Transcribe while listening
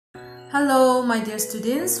Hello my dear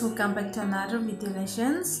students, welcome back to another video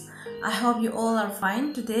lessons. I hope you all are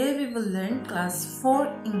fine. Today we will learn class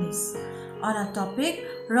 4 English on a topic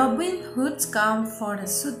Robin Hood's come for the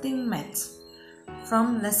shooting match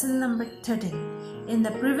from lesson number 13. In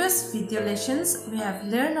the previous video lessons we have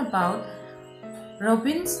learned about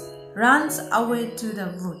Robin runs away to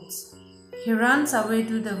the woods. He runs away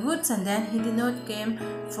to the woods and then he did not came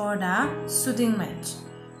for the shooting match.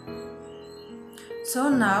 So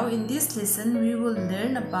now in this lesson we will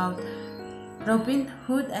learn about Robin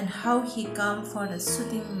Hood and how he come for the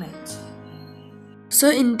shooting match. So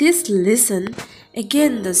in this lesson,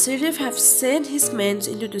 again the sheriff have sent his men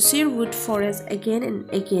into the Sherwood forest again and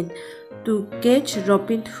again to catch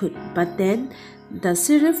Robin Hood, but then the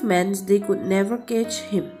sheriff men they could never catch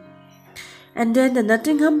him. And then the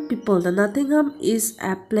Nottingham people, the Nottingham is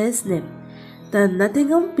a place name. The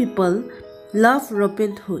Nottingham people love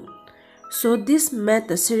Robin Hood. So this made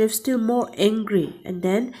the sheriff still more angry, and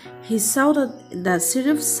then the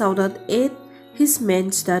sheriff shouted at his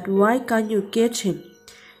men that why can't you catch him?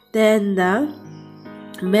 Then the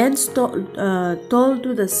men told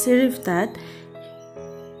to the sheriff that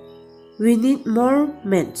we need more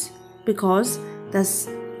men because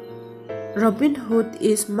Robin Hood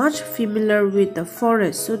is much familiar with the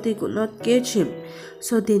forest, so they could not catch him.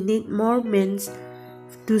 So they need more men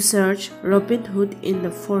to search Robin Hood in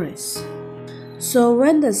the forest. So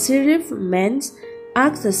when the sheriff men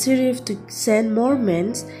asked the sheriff to send more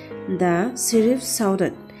men, the sheriff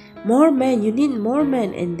shouted, "More men, you need more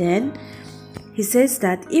men." And then he says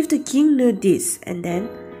that if the king knew this, and then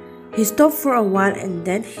he stopped for a while and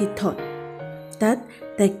then he thought that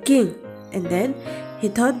the king, and then he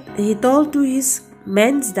told to his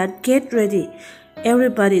men that get ready,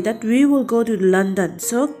 everybody, that we will go to London,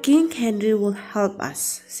 so King Henry will help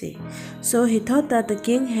us. See, so he thought that the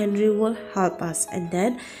King Henry will help us, and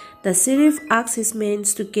then the sheriff asked his men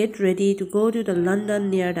to get ready to go to the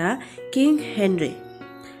London near the King Henry.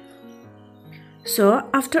 So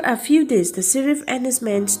after a few days, the sheriff and his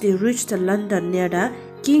men they reached the London near the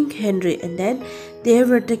King Henry, and then they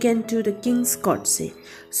were taken to the king's court. See,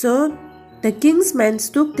 so the king's men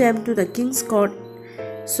took them to the king's court.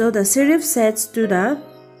 So the sheriff says to the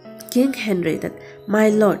King Henry that, "My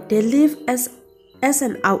lord, they live as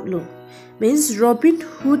an outlaw." Means Robin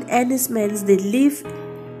Hood and his men they live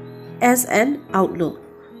as an outlaw.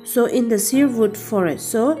 So in the Sherwood forest.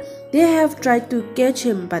 So they have tried to catch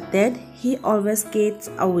him, but then he always gets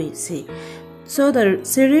away. See. So the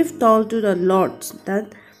sheriff told to the lords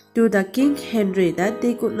that to the King Henry that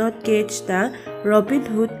they could not catch the Robin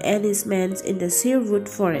Hood and his men in the Sherwood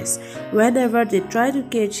forest. Whenever they tried to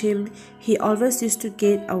catch him, he always used to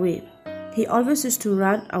get away. He always used to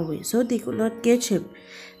run away, so they could not catch him.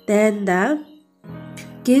 Then the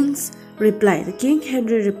King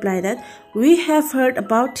Henry replied that we have heard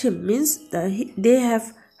about him, means they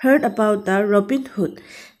have heard about the Robin Hood.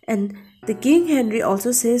 And the King Henry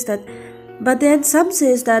also says that, but then some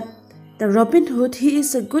says that the Robin Hood, he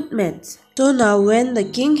is a good man. So now when the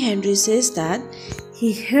King Henry says that he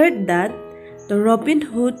heard that the Robin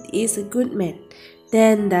Hood is a good man,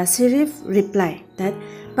 then the sheriff replied that,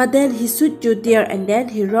 but then he shoots you there and then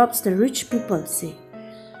he robs the rich people. See.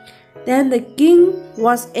 Then the king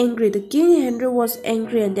was angry. The King Henry was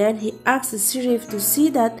angry, and then he asked the sheriff to see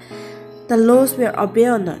that the laws were obeyed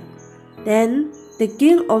or not. Then the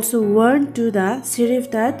king also warned to the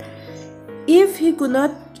sheriff that if he could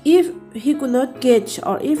not catch,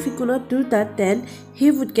 or if he could not do that, then he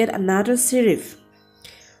would get another sheriff.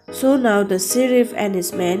 So now the sheriff and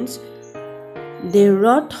his men they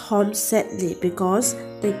rode home sadly because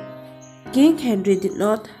the King Henry did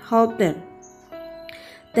not help them.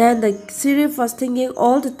 Then the sheriff was thinking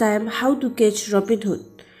all the time how to catch Robin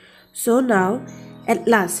Hood. So now at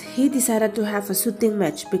last he decided to have a shooting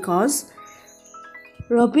match because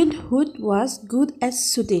Robin Hood was good at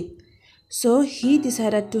shooting. So he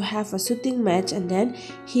decided to have a shooting match, and then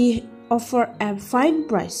he offered a fine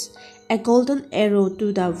prize, a golden arrow,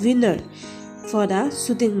 to the winner for the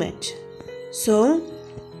shooting match. So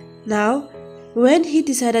now when he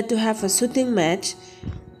decided to have a shooting match,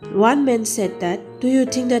 one man said that, "Do you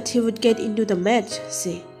think that he would get into the match?"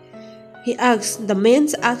 See, the men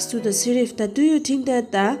asked to the sheriff that, "Do you think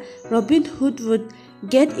that the Robin Hood would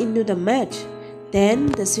get into the match?" Then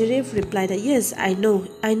the sheriff replied that, "Yes, I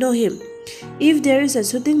know him. If there is a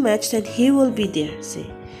shooting match, then he will be there." See.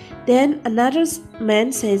 Then another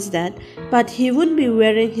man says that, "But he wouldn't be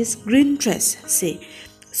wearing his green dress." See.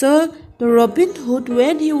 So the Robin Hood,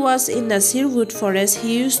 when he was in the Sherwood forest,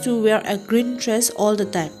 he used to wear a green dress all the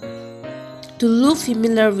time to look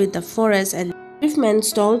familiar with the forest. And the man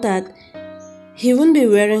told that he wouldn't be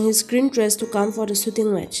wearing his green dress to come for the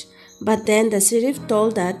shooting match. But then the sheriff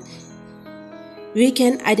told that we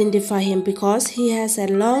can identify him because he has a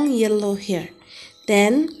long yellow hair.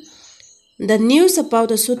 Then the news about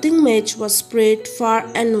the shooting match was spread far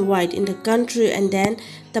and wide in the country, and then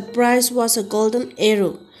the prize was a golden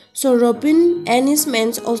arrow. So Robin and his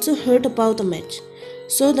men also heard about the match.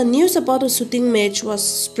 So the news about the shooting match was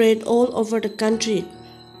spread all over the country,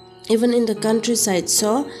 even in the countryside.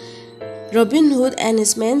 So Robin Hood and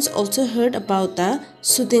his men also heard about the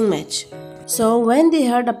shooting match. So when they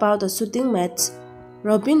heard about the shooting match,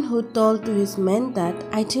 Robin Hood told to his men that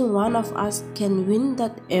I think one of us can win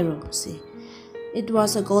that arrow. See, it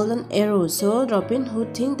was a golden arrow, so Robin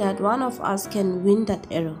Hood think that one of us can win that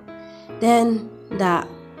arrow. Then the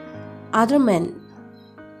other men,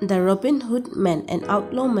 the Robin Hood men and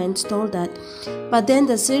outlaw men, told that, but then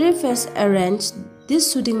the sheriff has arranged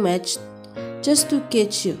this shooting match just to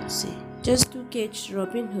catch you, see, just to catch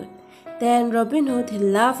Robin Hood. Then Robin Hood, he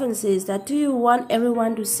laughs and says that, do you want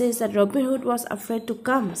everyone to say that Robin Hood was afraid to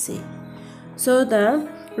come, see? So the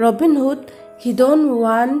Robin Hood, he don't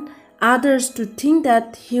want others to think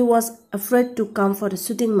that he was afraid to come for the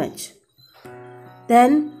shooting match.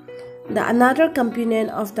 Then another companion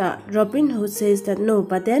of the Robin Hood says that, no,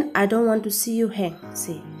 but then I don't want to see you hang,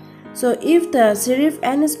 see? So if the sheriff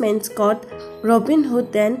and his men caught Robin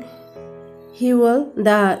Hood, then he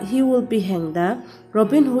will be hanged. The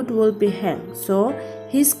Robin Hood will be hanged. So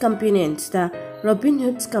his companions, the Robin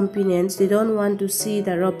Hood's companions, they don't want to see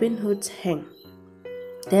the Robin Hood's hang.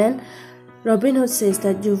 Then Robin Hood says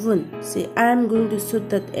that you won't. See, I am going to shoot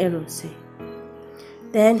that arrow. See.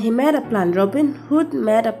 Then he made a plan. Robin Hood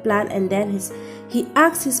made a plan, and then he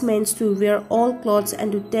asked his men to wear all clothes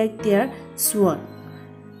and to take their sword.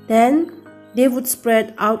 Then they would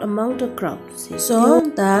spread out among the crowd. See. So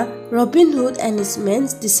the Robin Hood and his men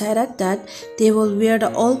decided that they will wear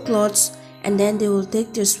the old clothes, and then they will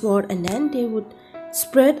take their sword, and then they would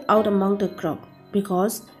spread out among the crowd,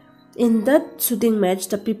 because in that shooting match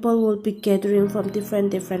the people will be gathering from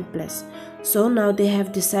different places. So now they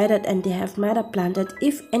have decided and they have made a plan that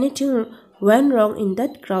if anything went wrong in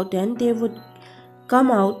that crowd, then they would come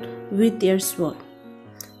out with their sword.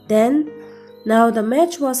 Then now the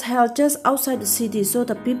match was held just outside the city, so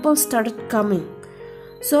the people started coming.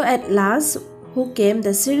 So at last, who came?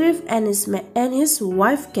 The sheriff and his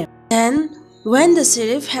wife came. And when the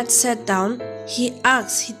sheriff had sat down, he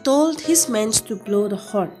told his men to blow the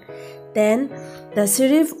horn. Then the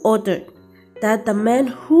sheriff ordered that the men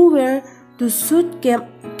who were to shoot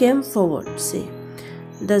came forward. See,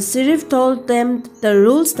 the sheriff told them the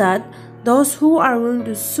rules that those who are going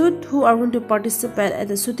to shoot, who are going to participate at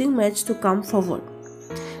the shooting match, to come forward.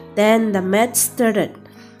 Then the match started.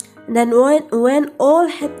 Then when all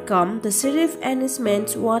had come, the sheriff and his men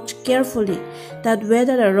watched carefully that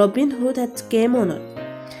whether the Robin Hood had came or not.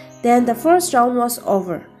 Then the first round was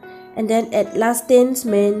over, and then at last 10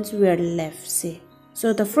 men were left. See,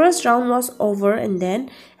 so the first round was over, and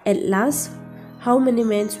then at last, how many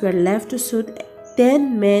men were left to shoot?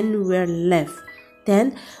 10 men were left.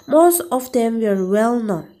 Then most of them were well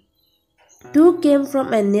known. 2 came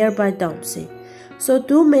from a nearby town. See, so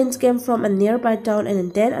 2 men came from a nearby town,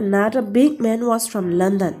 and then another big man was from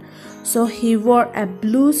London. So he wore a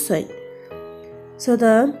blue suit. So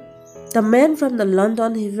the man from the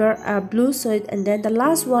London, he wore a blue suit, and then the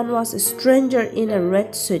last one was a stranger in a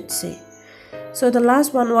red suit. See, so the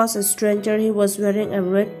last one was a stranger. He was wearing a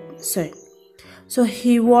red suit. So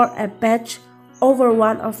he wore a patch over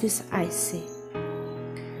one of his eyes. See.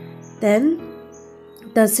 Then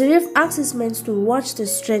the sheriff asked his men to watch the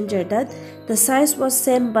stranger, that the size was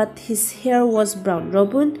same but his hair was brown.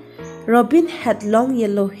 Robin had long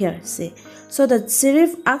yellow hair. See. So the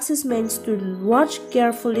sheriff asked his men to watch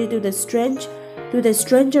carefully to the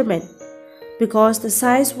stranger man, because the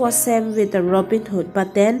size was same with the Robin Hood,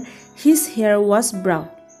 but then his hair was brown,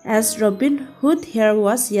 as Robin Hood's hair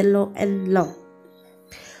was yellow and long.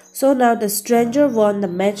 So now the stranger won the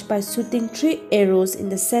match by shooting 3 arrows in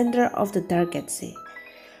the center of the target. See.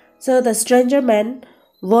 So the stranger man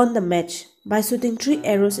won the match by shooting 3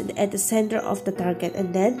 arrows at the center of the target,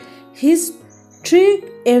 and then his 3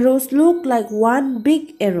 arrows looked like one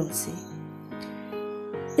big arrow. See.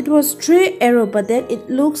 It was 3 arrows, but then it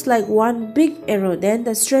looks like one big arrow. Then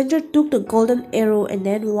the stranger took the golden arrow and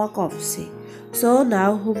then walked off. See. So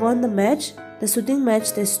now who won the match? The shooting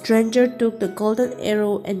match, the stranger took the golden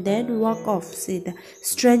arrow and then walked off. See, the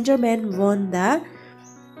stranger man won the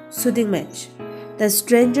shooting match. The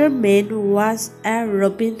stranger man was a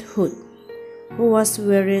Robin Hood, who was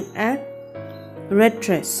wearing a red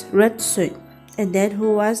dress, red suit, and then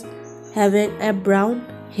who was having a brown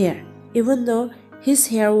hair. even though his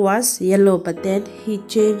hair was yellow, but then he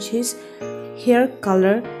changed his hair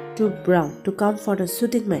color to brown to come for the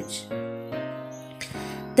shooting match.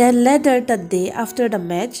 Then later that day after the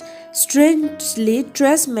match, strangely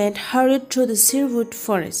dressed men hurried through the Sherwood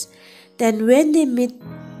forest. Then when they met,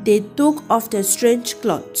 they took off their strange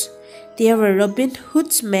clothes. They were Robin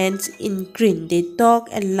Hood's men in green. They talked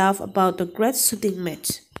and laughed about the great shooting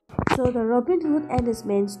match. So the Robin Hood and his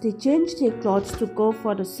men, they changed their clothes to go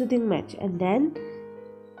for the shooting match, and then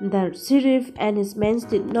the sheriff and his men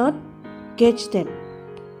did not catch them.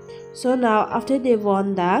 So now after they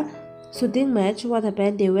won the shooting match, what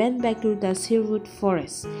happened? They went back to the Sherwood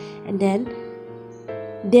forest, and then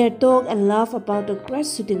they talked and laughed about the great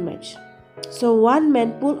shooting match. So one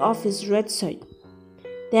man pulled off his red shirt.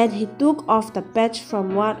 Then he took off the patch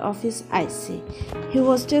from one of his eyes. He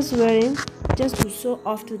was just wearing, just to show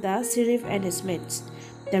off to the sheriff and his mates,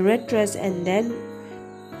 the red dress, and then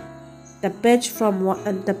the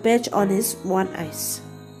patch on his one eye.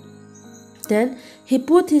 Then he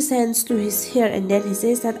put his hands to his hair, and then he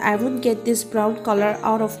says that I won't get this brown color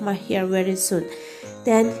out of my hair very soon.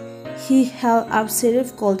 Then he held up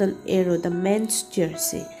Sheriff Golden Arrow, the man's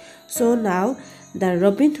jersey. So now the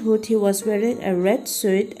Robin Hood, he was wearing a red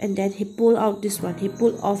suit, and then he pulled out this one. He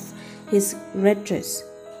pulled off his red dress.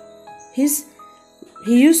 He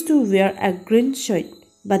used to wear a green shirt,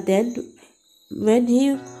 but then when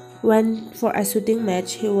he went for a shooting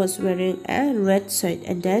match, he was wearing a red shirt,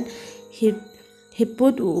 and then he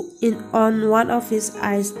put on one of his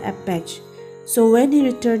eyes a patch. So when he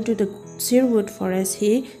returned to the Sherwood forest,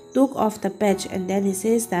 he took off the patch, and then he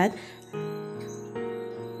says that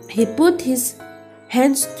he put his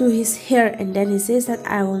hands to his hair, and then he says that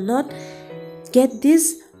I will not get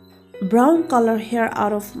this brown color hair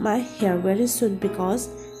out of my hair very soon because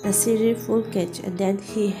the sheriff will catch. And then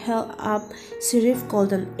he held up Sheriff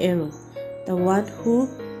Golden Arrow, the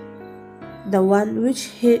one which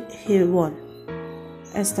he won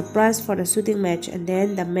as the prize for the shooting match. And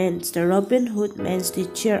then the Robin Hood men, they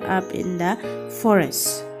cheer up in the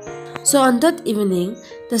forest. So on that evening,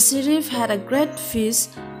 the sheriff had a great feast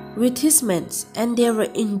with his men, and they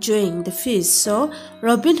were enjoying the feast. So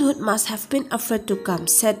Robin Hood must have been afraid to come,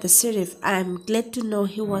 said the sheriff. I am glad to know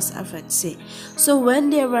he was afraid. See. So when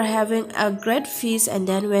they were having a great feast, and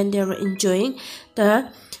then when they were enjoying, the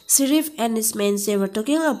sheriff and his men, they were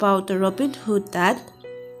talking about the Robin Hood, that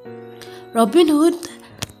Robin Hood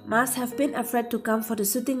must have been afraid to come for the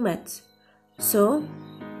shooting match. So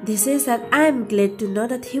they says that I am glad to know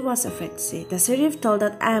that he was afraid. See, the sheriff told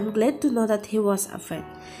that I am glad to know that he was afraid.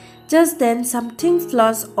 Just then something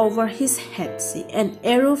flies over his head. See, an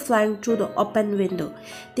arrow flying through the open window.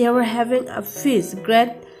 They were having a feast,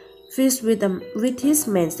 great feast with his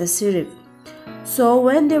men, the sheriff. So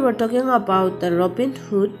when they were talking about the Robin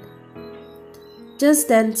Hood, just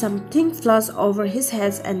then something flies over his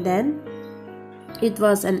head, and then it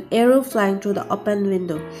was an arrow flying through the open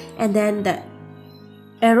window, and then the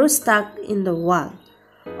arrow stuck in the wall.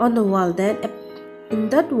 On the wall, then in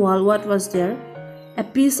that wall, what was there? A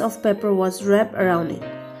piece of paper was wrapped around it.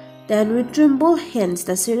 Then with trembled hands,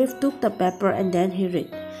 the sheriff took the paper, and then he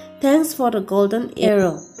read, Thanks for the golden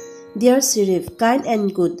arrow. Dear sheriff, kind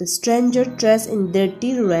and good, the stranger dressed in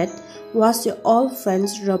dirty red was your old friend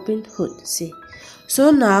Robin Hood. See. So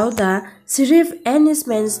now the sheriff and his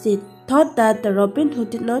men, they thought that the Robin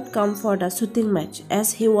Hood did not come for the shooting match,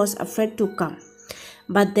 as he was afraid to come.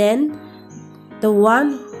 But then the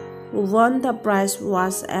one who won the prize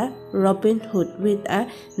was a Robin Hood with a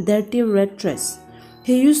dirty red dress.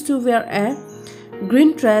 He used to wear a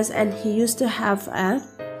green dress, and he used to have a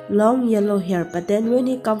long yellow hair. But then when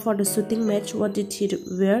he come for the shooting match, what did he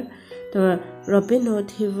wear? The Robin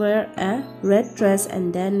Hood, he wear a red dress,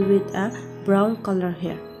 and then with a brown color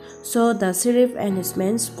hair. So the sheriff and his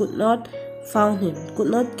men could not found him,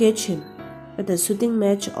 could not catch him at the shooting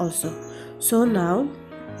match also. So now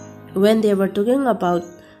when they were talking about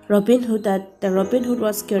Robin Hood, that the Robin Hood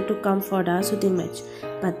was scared to come for the shooting match,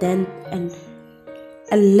 but then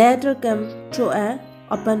a letter came through a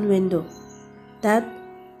open window, that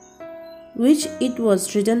which it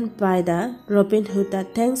was written by the Robin Hood,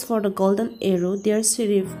 that thanks for the golden arrow, dear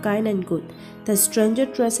sheriff, kind and good. The stranger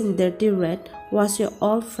dressed in dirty red was your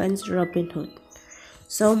old friend Robin Hood.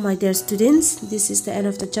 So my dear students, this is the end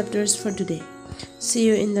of the chapters for today. See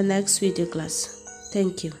you in the next video class.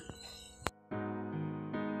 Thank you.